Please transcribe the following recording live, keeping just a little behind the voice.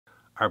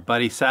Our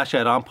buddy Sasha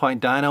at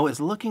OnpointDyno is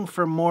looking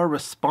for more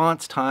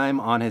response time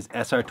on his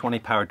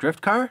SR20 powered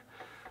drift car.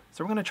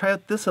 So we're going to try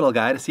out this little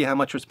guy to see how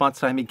much response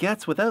time he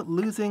gets without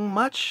losing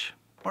much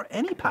or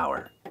any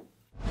power.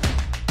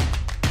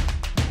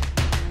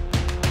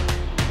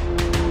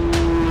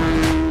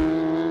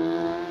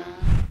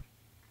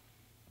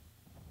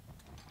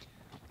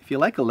 If you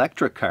like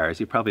electric cars,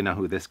 you probably know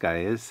who this guy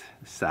is.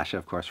 Sasha,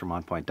 of course, from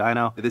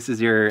OnpointDyno. This is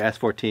your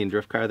S14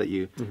 drift car that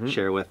you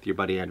share with your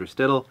buddy Andrew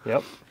Stittle.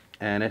 Yep.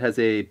 And it has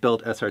a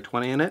built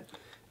SR20 in it.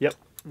 Yep,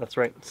 that's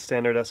right.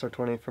 Standard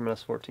SR20 from an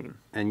S14.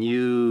 And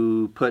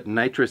you put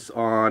nitrous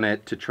on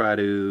it to try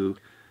to,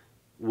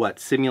 what,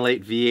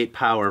 simulate V8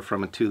 power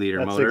from a 2-liter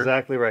motor? That's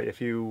exactly right. If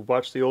you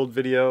watch the old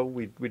video,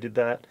 we did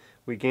that.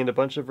 We gained a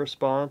bunch of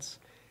response.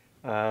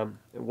 It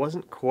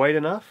wasn't quite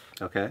enough.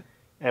 Okay.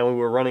 And we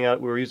were running out.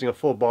 We were using a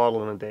full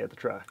bottle in a day at the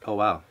track. Oh,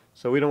 wow.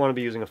 So we don't want to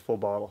be using a full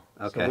bottle.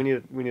 Okay. So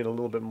we need a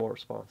little bit more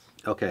response.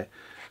 Okay.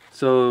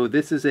 So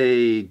this is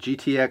a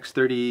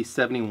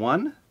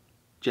GTX3071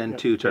 Gen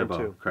 2 turbo,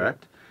 Gen 2,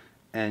 correct? Yep.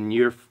 And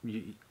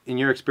in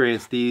your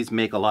experience, these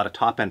make a lot of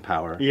top-end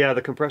power. Yeah,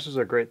 the compressors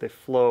are great. They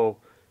flow,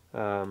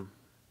 you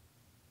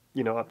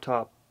know, up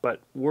top. But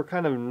we're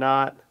kind of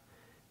not.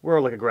 We're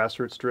like a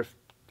grassroots drift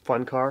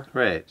fun car.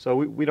 Right. So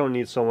we don't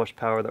need so much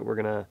power that we're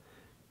gonna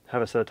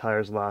have a set of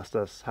tires last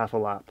us half a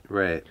lap.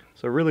 Right.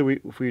 So really, we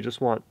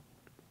want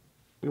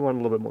a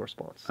little bit more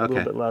response, okay. A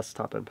little bit less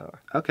top-end power.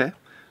 Okay.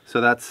 So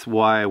that's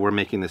why we're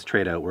making this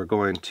trade-out. We're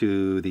going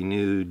to the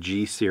new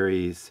G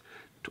series,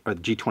 or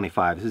the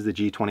G25. This is the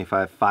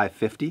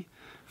G25-550.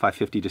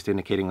 550 just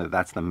indicating that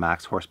that's the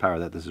max horsepower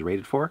that this is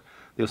rated for.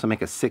 They also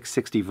make a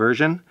 660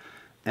 version.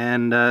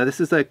 And this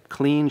is a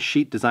clean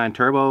sheet design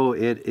turbo.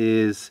 It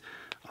is,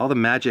 all the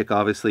magic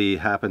obviously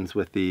happens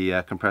with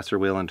the compressor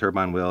wheel and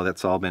turbine wheel.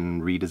 That's all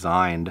been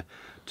redesigned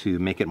to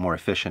make it more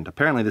efficient.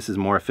 Apparently this is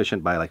more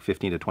efficient by like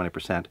 15 to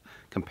 20%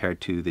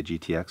 compared to the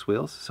GTX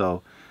wheels.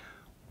 So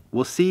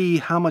we'll see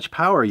how much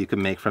power you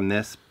can make from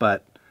this,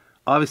 but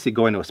obviously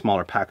going to a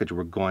smaller package,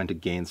 we're going to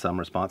gain some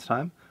response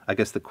time. I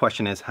guess the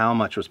question is, how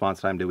much response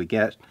time do we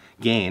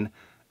gain,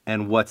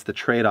 and what's the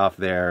trade-off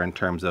there in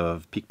terms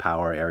of peak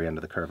power, area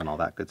under the curve, and all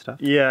that good stuff?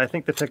 Yeah, I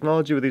think the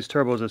technology with these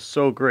turbos is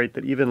so great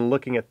that even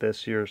looking at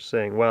this, you're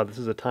saying, wow, this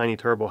is a tiny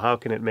turbo. How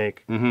can it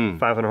make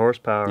 500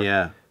 horsepower?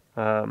 Yeah.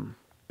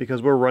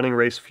 Because we're running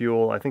race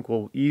fuel, I think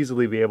we'll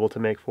easily be able to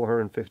make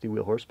 450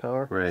 wheel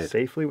horsepower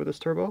safely with this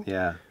turbo.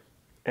 Yeah.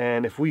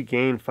 And if we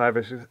gain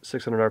 500 or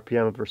 600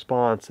 RPM of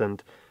response,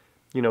 and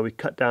you know, we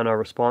cut down our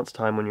response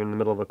time when you're in the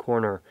middle of a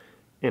corner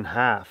in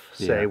half,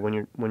 say when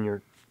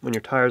your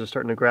tires are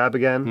starting to grab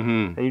again,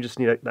 and you just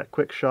need that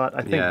quick shot.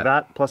 I think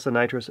that plus the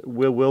nitrous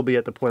will be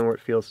at the point where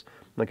it feels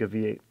like a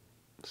V8.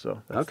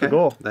 So that's the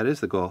goal. That is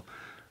the goal.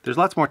 There's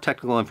lots more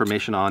technical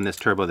information on this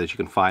turbo that you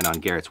can find on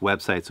Garrett's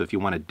website. So if you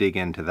want to dig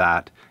into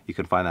that, you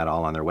can find that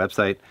all on their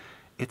website.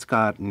 It's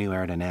got new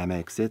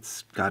aerodynamics.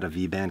 It's got a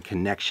V-band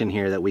connection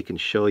here that we can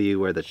show you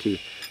where the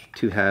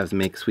two halves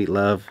make sweet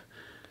love.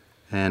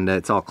 And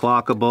it's all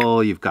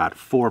clockable. You've got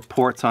 4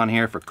 ports on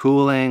here for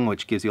cooling,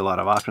 which gives you a lot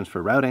of options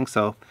for routing.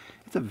 So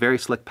it's a very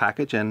slick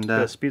package. And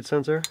the speed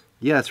sensor?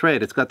 Yeah, that's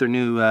right. It's got their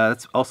new,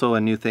 that's also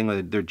a new thing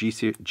with their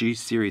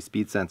G-series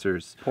speed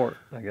sensors. Port,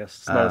 I guess.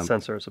 It's not a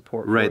sensor, it's a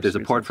port. Right, there's a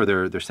port for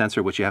their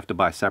sensor, which you have to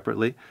buy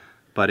separately.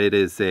 But it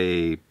is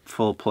a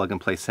full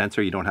plug-and-play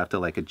sensor. You don't have to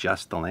like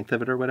adjust the length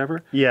of it or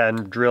whatever. Yeah,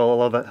 and drill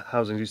all of the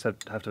housings. You just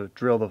have to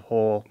drill the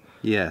hole.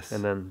 Yes.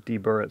 And then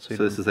deburr it. So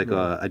this is like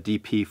a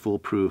DP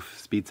foolproof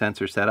speed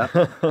sensor setup.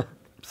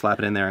 Slap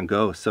it in there and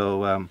go.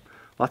 So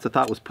lots of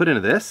thought was put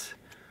into this.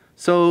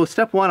 So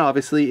step 1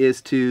 obviously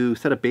is to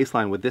set a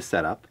baseline with this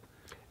setup.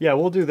 Yeah,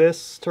 we'll do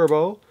this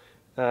turbo,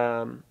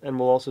 and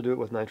we'll also do it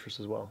with nitrous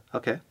as well.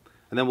 Okay.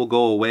 And then we'll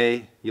go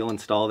away. You'll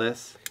install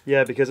this.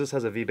 Yeah, because this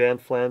has a V-band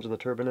flange in the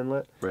turbine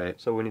inlet. Right.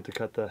 So we need to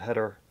cut the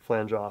header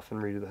flange off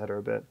and redo the header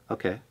a bit.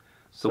 Okay.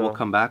 So we'll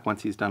come back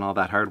once he's done all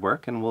that hard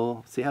work, and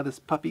we'll see how this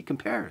puppy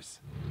compares.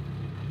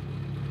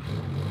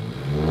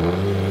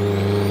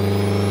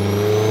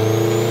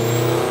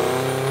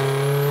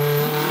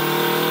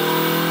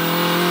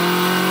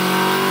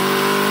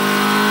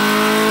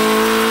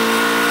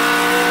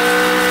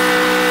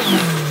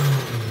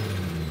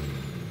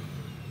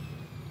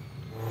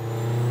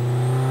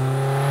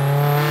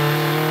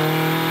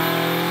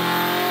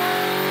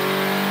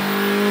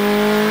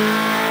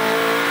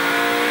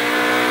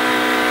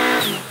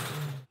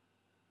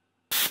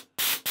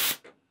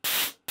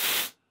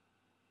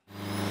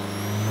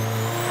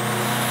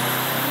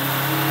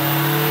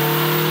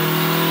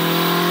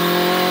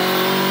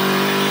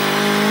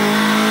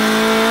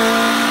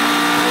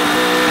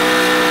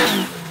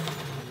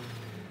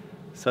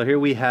 So here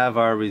we have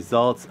our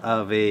results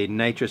of a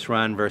nitrous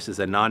run versus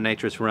a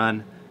non-nitrous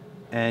run.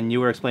 And you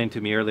were explaining to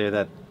me earlier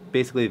that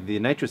basically the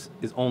nitrous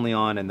is only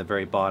on in the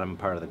very bottom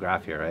part of the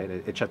graph here, right?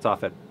 It shuts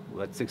off at,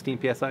 what, 16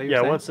 PSI?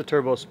 Yeah, once the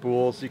turbo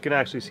spools, you can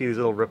actually see these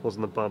little ripples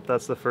in the bump.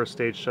 That's the first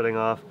stage shutting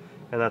off,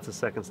 and that's the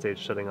second stage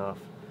shutting off.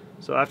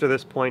 So after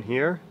this point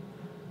here,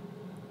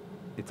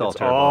 It's all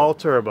turbo. All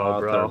turbo, all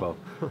bro. Turbo.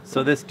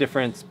 So this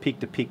difference peak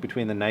to peak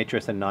between the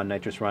nitrous and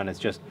non-nitrous run is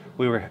just,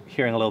 we were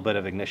hearing a little bit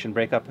of ignition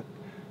breakup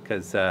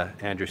because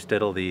Andrew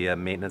Stittle, the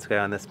maintenance guy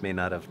on this, may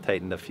not have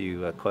tightened a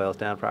few coils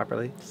down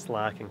properly.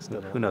 Slacking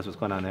still. Who knows what's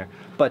going on there.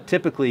 But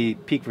typically,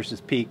 peak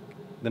versus peak,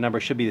 the number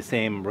should be the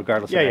same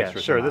regardless of nitrous.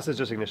 Yeah, sure. This is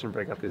just ignition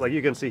breakup. Like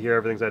you can see here,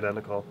 everything's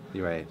identical.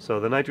 You're right. So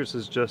the nitrous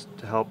is just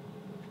to help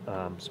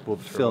spool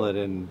the turbo. Fill it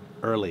in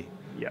early.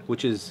 Yeah.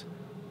 Which is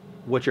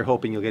what you're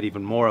hoping you'll get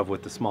even more of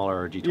with the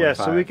smaller G25. Yeah,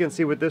 so we can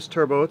see with this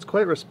turbo, it's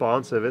quite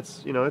responsive.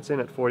 It's, you know, it's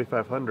in at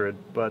 4,500,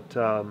 but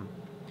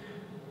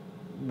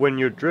when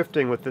you're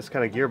drifting with this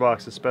kind of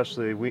gearbox,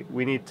 especially,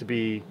 we need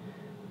to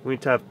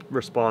have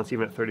response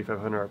even at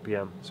 3,500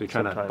 RPM. So you're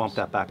trying to bump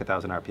that back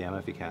 1,000 RPM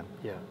if you can.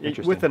 Yeah.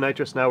 With the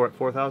nitrous now we're at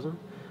 4,000.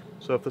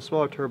 So if the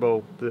smaller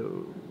turbo,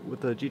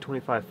 with the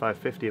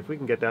G25-550, if we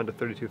can get down to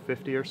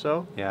 3,250 or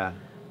so. Yeah.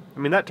 I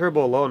mean, that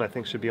turbo alone, I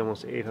think, should be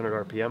almost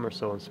 800 RPM or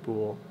so in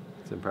spool.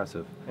 It's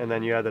impressive. And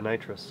then you add the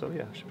nitrous, so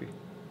yeah, it should be.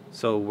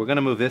 So we're going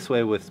to move this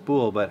way with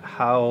spool, but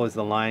how is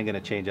the line going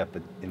to change up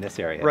in this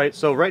area? Right,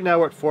 so right now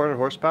we're at 400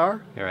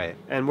 horsepower. You're right.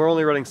 And we're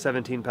only running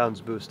 17 pounds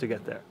boost to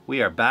get there.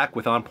 We are back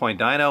with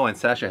OnpointDyno, and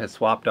Sasha has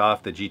swapped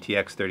off the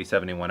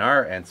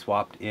GTX3071R and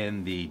swapped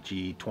in the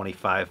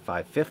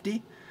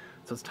G25-550.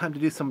 So it's time to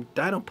do some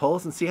dyno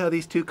pulls and see how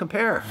these two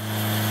compare.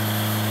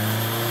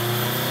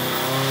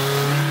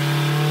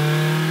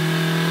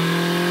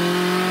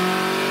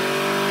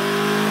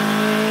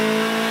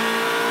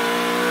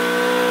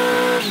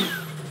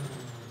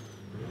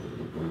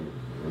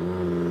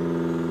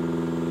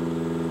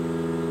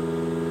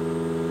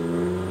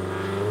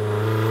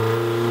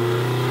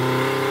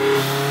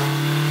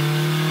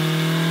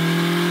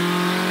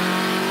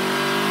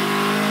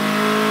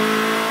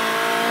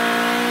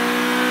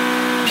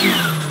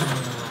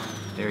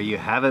 You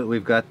have it.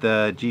 We've got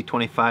the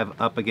G25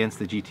 up against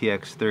the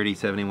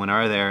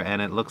GTX3071R there, and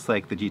it looks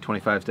like the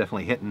G25 is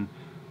definitely hitting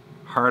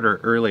harder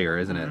earlier,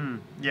 isn't it?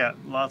 Yeah,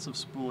 lots of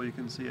spool. You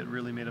can see it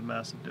really made a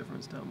massive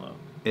difference down low.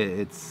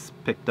 It's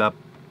picked up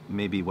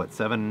maybe, what,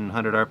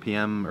 700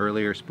 RPM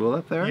earlier spool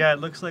up there? Yeah, it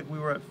looks like we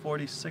were at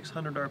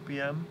 4,600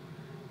 RPM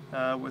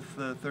with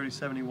the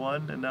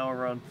 3071, and now we're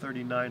around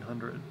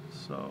 3,900.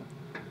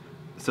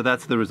 So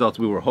that's the results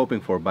we were hoping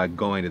for by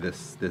going to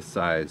this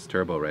size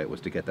turbo, right?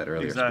 Was to get that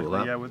earlier spool up.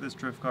 Exactly. Yeah, with this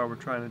drift car, we're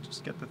trying to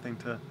just get the thing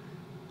to,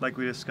 like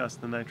we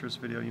discussed in the nitrous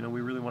video. You know, we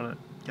really want to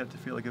get it to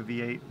feel like a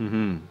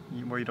V8,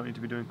 where you don't need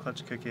to be doing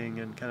clutch kicking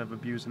and kind of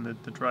abusing the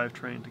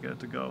drivetrain to get it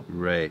to go.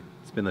 Right.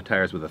 Spin the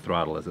tires with a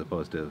throttle as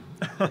opposed to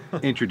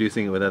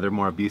introducing it with other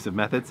more abusive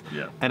methods.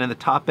 Yeah. And in the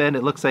top end,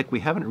 it looks like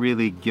we haven't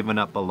really given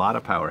up a lot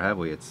of power, have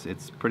we?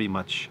 It's pretty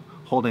much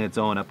holding its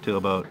own up to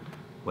about,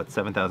 what,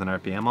 7,000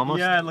 RPM almost?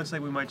 Yeah, it looks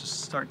like we might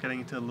just start getting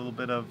into a little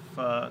bit of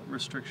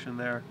restriction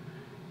there.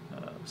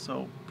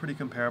 So pretty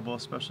comparable,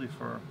 especially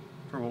for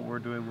what we're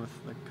doing with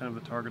like kind of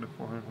the target of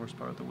 400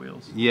 horsepower at the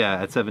wheels. Yeah,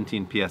 at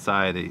 17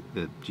 PSI, the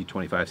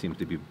G25 seems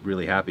to be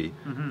really happy.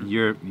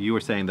 You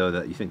were saying, though,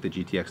 that you think the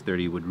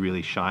GTX30 would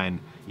really shine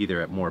either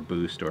at more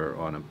boost or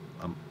on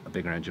a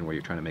bigger engine where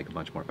you're trying to make a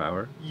bunch more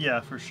power? Yeah,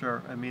 for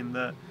sure. I mean,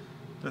 the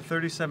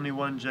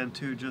 3071 Gen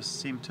 2 just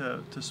seemed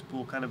to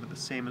spool kind of at the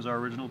same as our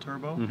original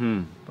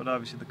turbo, but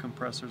obviously the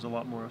compressor is a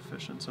lot more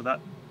efficient. So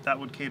that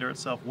would cater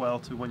itself well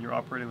to when you're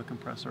operating the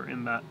compressor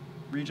in that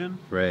region.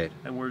 Right.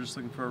 And we're just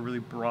looking for a really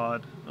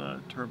broad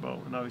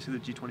turbo. And obviously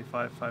the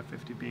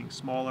G25-550 being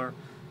smaller,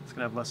 it's going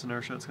to have less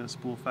inertia, it's going to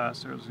spool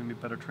faster, there's going to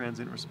be better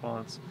transient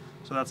response.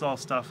 So that's all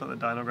stuff that the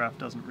dynograph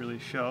doesn't really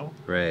show.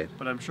 Right.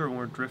 But I'm sure when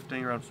we're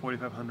drifting around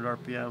 4,500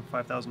 RPM,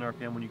 5,000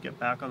 RPM, when you get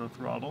back on the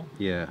throttle,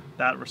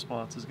 that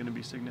response is going to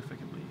be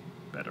significantly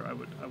better, I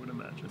would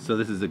imagine. So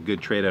this is a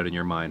good trade-out in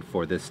your mind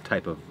for this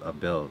type of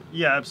build?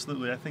 Yeah,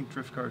 absolutely. I think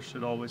drift cars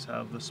should always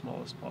have the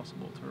smallest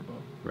possible turbo.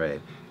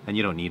 Right. And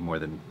you don't need more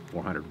than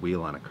 400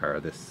 wheel on a car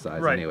this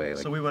size anyway.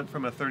 So we went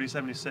from a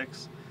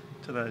 3076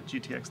 to the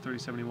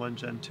GTX3071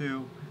 Gen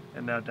 2,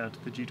 and now down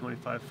to the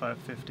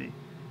G25-550.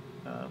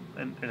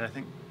 And I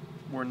think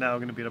we're now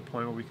going to be at a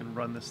point where we can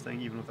run this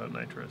thing even without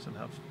nitrous and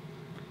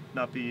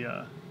not be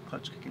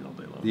clutch kicking all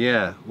day long.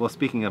 Yeah, well,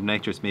 speaking of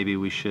nitrous, maybe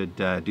we should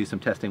do some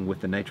testing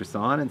with the nitrous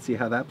on and see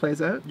how that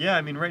plays out? Yeah,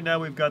 I mean, right now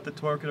we've got the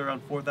torque at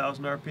around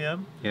 4,000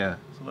 RPM. Yeah.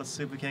 So let's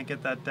see if we can't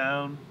get that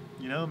down,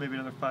 you know, maybe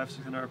another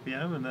 500-600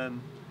 RPM, and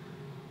then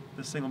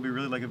this thing will be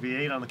really like a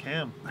V8 on the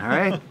cam. All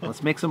right,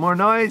 let's make some more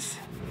noise.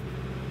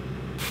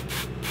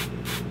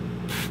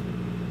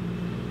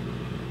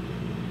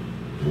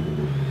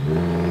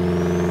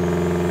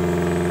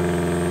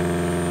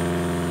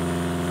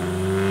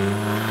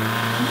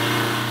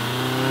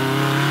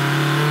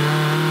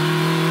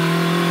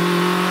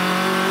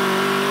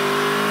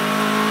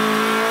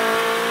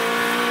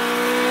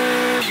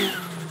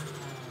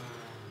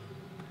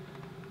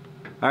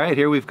 All right,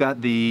 here we've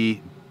got the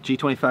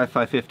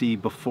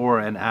G25-550 before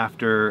and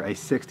after a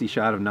 60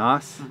 shot of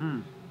NOS.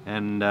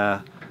 And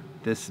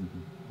this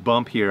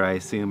bump here, I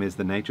assume, is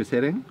the nitrous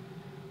hitting?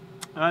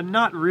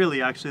 Not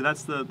really, actually.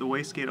 That's the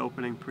wastegate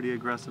opening pretty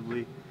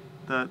aggressively.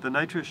 The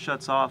nitrous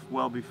shuts off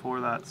well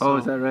before that. So, oh,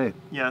 is that right?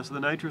 Yeah, so the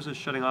nitrous is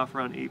shutting off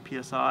around 8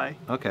 psi.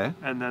 Okay.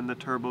 And then the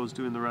turbo is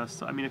doing the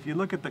rest. I mean, if you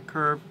look at the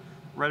curve,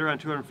 right around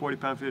 240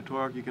 pound-feet of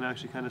torque, you can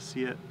actually kind of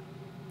see it.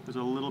 There's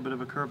a little bit of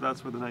a curve.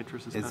 That's where the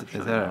nitrous is kind of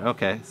shutting off.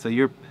 Okay, so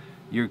you're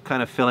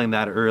kind of filling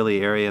that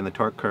early area in the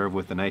torque curve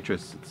with the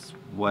nitrous. It's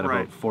what,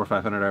 Right. about 400 or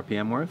 500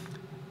 RPM worth?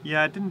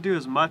 Yeah, it didn't do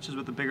as much as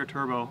with the bigger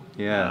turbo.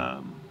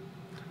 Yeah.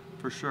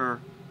 For sure,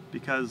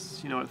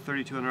 because, you know, at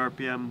 3200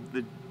 RPM,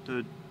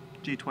 the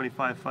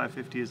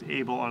G25-550 is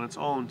able on its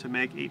own to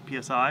make 8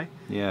 psi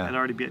Yeah. and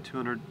already be at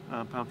 200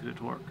 pound-feet of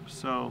torque.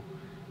 So,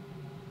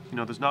 you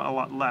know, there's not a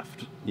lot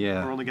left.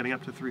 Yeah. We're only getting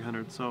up to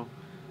 300. So,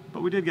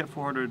 but we did get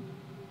 400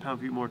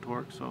 pound-feet more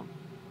torque. So,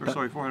 or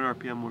sorry, 400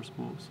 RPM more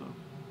spool.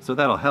 So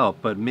that'll help,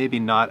 but maybe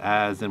not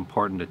as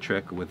important a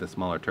trick with a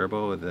smaller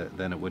turbo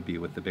than it would be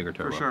with the bigger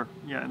turbo. For sure,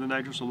 yeah, and the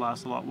nitrous will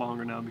last a lot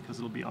longer now because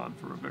it'll be on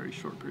for a very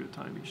short period of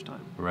time each time.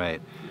 Right.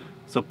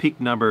 So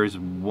peak numbers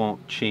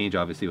won't change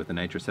obviously with the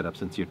nitrous setup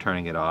since you're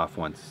turning it off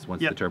once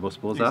the turbo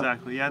spools up.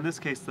 Exactly. Yeah, in this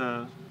case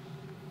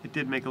it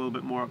did make a little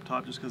bit more up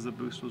top just because the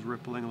boost was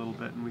rippling a little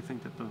bit, and we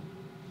think that the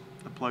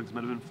plugs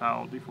might have been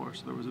fouled before,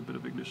 so there was a bit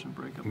of ignition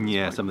breakup.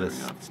 Yeah, some of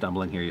this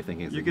stumbling here you're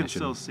thinking is ignition. You can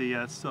still see,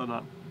 yeah, it's still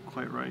not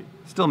quite right.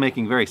 Still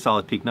making very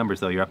solid peak numbers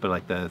though. You're up at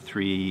like the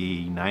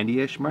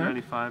 390-ish mark?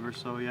 395 or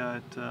so, yeah,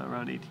 at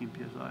around 18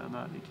 psi on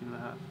that, 18 and a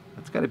half.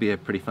 That's got to be a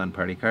pretty fun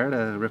party car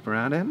to rip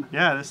around in.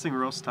 Yeah, this thing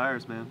roasts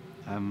tires, man.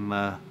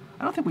 I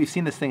don't think we've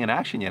seen this thing in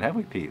action yet, have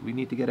we, Pete? We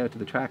need to get out to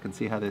the track and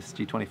see how this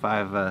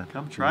G25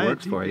 come try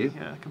works it, for you.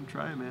 Yeah, come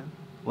try it, man.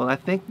 Well, I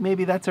think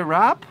maybe that's a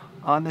wrap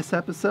on this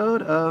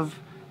episode of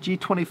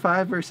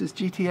G25 versus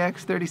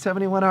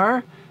GTX3071R.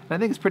 And I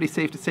think it's pretty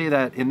safe to say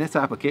that in this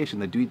application,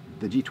 the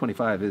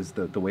G25 is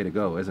the way to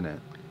go, isn't it?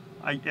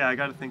 I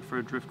got to think for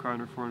a drift car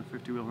under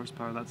 450 wheel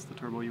horsepower, that's the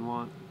turbo you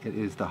want. It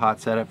is the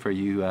hot setup for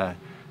you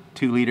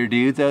 2-liter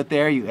dudes out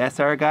there, you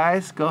SR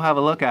guys. Go have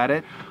a look at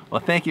it.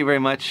 Well, thank you very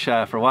much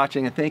for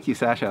watching, and thank you,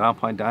 Sasha, at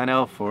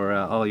OnpointDyno for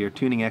all your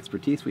tuning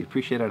expertise. We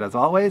appreciate it as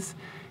always.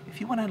 If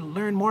you want to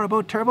learn more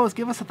about turbos,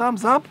 give us a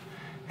thumbs up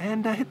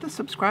and hit the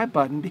subscribe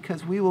button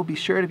because we will be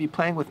sure to be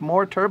playing with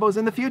more turbos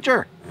in the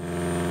future.